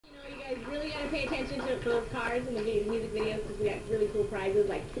guys really got to pay attention to those cards in the music videos because we got really cool prizes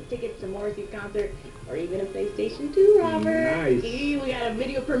like tickets to Morrissey's concert or even a PlayStation 2, Robert. Nice. We got a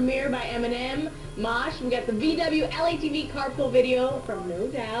video premiere by Eminem, Mosh. We got the VW LATV carpool video from No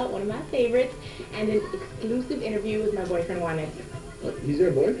Doubt, one of my favorites, and an exclusive interview with my boyfriend Juanes. He's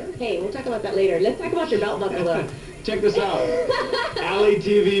your boyfriend? Hey, we'll talk about that later. Let's talk about your belt buckle though. Check this out.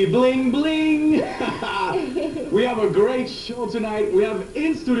 LATV bling bling. We have a great show tonight. We have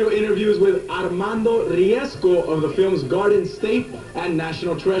in-studio interviews with Armando Riesco of the films Garden State and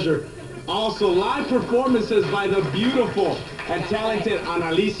National Treasure. Also live performances by the beautiful and talented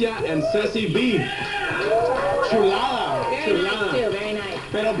Analicia and Ceci B. Chulada. Very Chulada. nice too, very nice.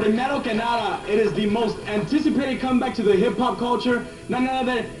 Pero primero que nada, it is the most anticipated comeback to the hip-hop culture. None other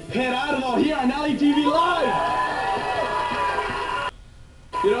than Gerardo here on LATV-Live.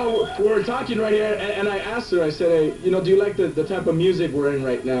 You know, we're talking right here, and I asked her, I said, hey, you know, do you like the type of music we're in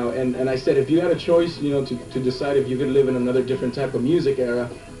right now? And I said, if you had a choice, you know, to decide if you could live in another different type of music era,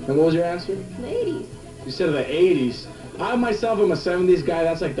 and what was your answer? The 80s. You said the 80s. I myself am a 70s guy.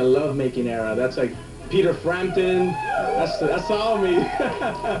 That's like the love-making era. That's like Peter Frampton. That's all me.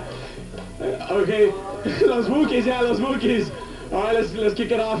 Okay, Los Bookies, yeah, Los Bookies. All right, let's kick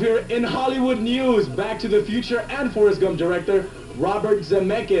it off here. In Hollywood news, Back to the Future and Forrest Gump director Robert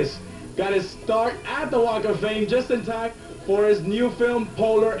Zemeckis got his start at the Walk of Fame just in time for his new film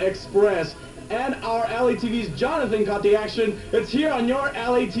Polar Express. And our LATV's Jonathan caught the action. It's here on your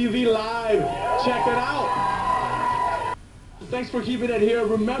LATV Live. Check it out. Thanks for keeping it here.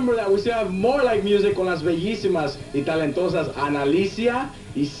 Remember that we still have more like music con las bellísimas y talentosas Analicia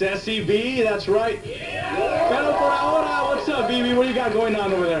y Ceci B. That's right. Pero por ahora, what's up, BB? What do you got going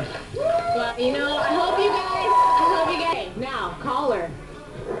on over there? Well, you know, I hope you guys. Now, call her.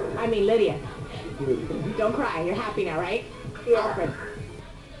 I mean, Lydia. Don't cry. You're happy now, right? Yeah. Alfred.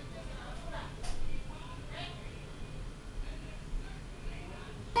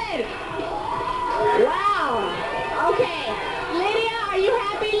 Wow. Okay. Lydia, are you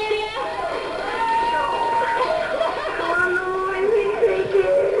happy, Lydia?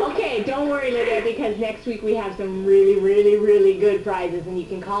 Okay, don't worry, Lydia, because next week we have some really good prizes, and you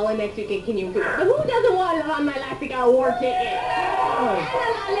can call in next week and but who doesn't want a Van Elastica award ticket? Oh.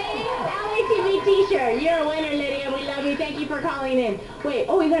 LATV t-shirt. You're a winner, Lydia. We love you. Thank you for calling in. Wait,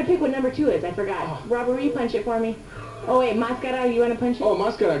 oh, you gotta pick what number 2 is. I forgot. Robert, will you punch it for me? Oh, wait, Mascara, you wanna punch it? Oh,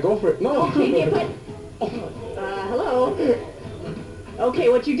 Mascara, go for it. No. Okay, get put. Hello. Okay,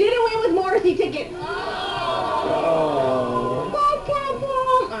 what you didn't win was Morrissey ticket.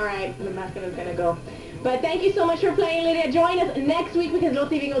 All right, the Mascara's gonna go. But thank you so much for playing, Lydia. Join us next week because Los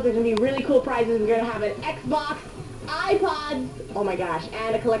Tivingos, there's gonna be really cool prizes. We're gonna have an Xbox, iPods, oh my gosh,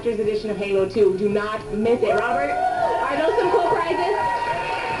 and a collector's edition of Halo 2. Do not miss it. Robert, are those some cool prizes?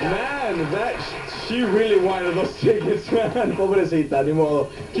 Man, she really wanted those tickets, man. Pobrecita, ni modo.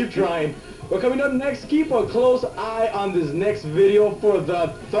 Keep trying. But coming up next, keep a close eye on this next video for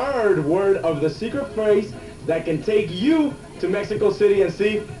the 3rd word of the secret phrase that can take you to Mexico City and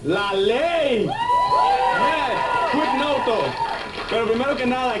see La Ley. Yeah, quick note though. Pero primero que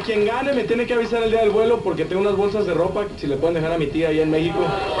nada, quien gane me tiene que avisar el día del vuelo porque tengo unas bolsas de ropa si le pueden dejar a mi tía allá en México.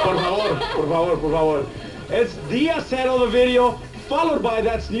 Por favor, por favor, por favor. It's Dia Cero, the video, followed by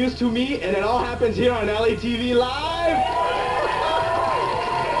That's News to Me, and it all happens here on LATV Live.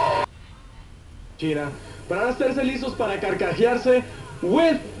 China. Para ahora estarse listos para carcajearse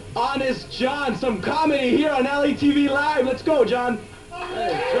with Honest John. Some comedy here on LATV Live. Let's go, John.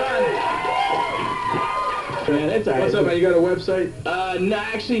 Hey, John. Man, it's all right. What's up, man? You got a website? No,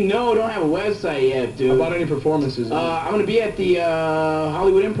 actually, no, don't have a website yet, dude. About any performances? I'm going to be at the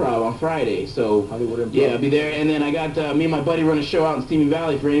Hollywood Improv on Friday, so... Hollywood Improv. Yeah, I'll be there, and then I got me and my buddy run a show out in Simi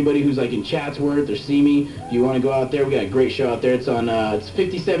Valley for anybody who's like in Chatsworth or Simi. If you want to go out there, we got a great show out there. It's on, it's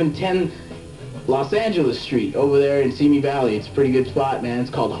 5710 Los Angeles Street over there in Simi Valley. It's a pretty good spot, man.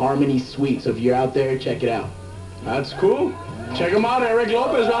 It's called Harmony Suite, so if you're out there, check it out. That's cool. Check him out, Eric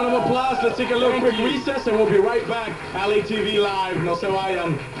Lopez. Round of applause. Let's take a little quick recess and we'll be right back. LATV Live. No se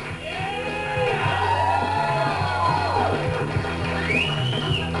vayan.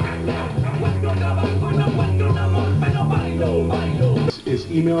 Is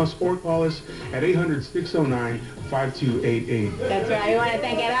email us or call us at 800-609-5288. That's right. We want to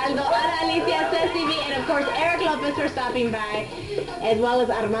thank Geraldo, Analicia, Ceci B, and of course Eric Lopez for stopping by, as well as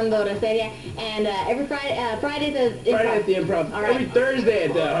Armando Roseria. And every Friday at the Improv. All right. Every Thursday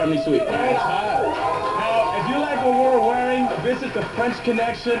at the Harmony Suite. Now, if you like what we're wearing, visit the French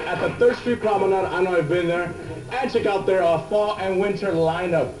Connection at the 3rd Street Promenade. I know I've been there. And check out their fall and winter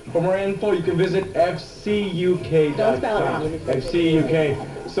lineup. For more info, you can visit fcuk.com. Don't spell it wrong. FCUK.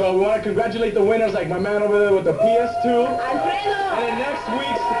 So we want to congratulate the winners, like my man over there with the PS2. Alfredo! And in next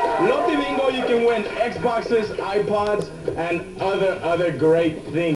week's LATV-Bingo, you can win Xboxes, iPods, and other great things.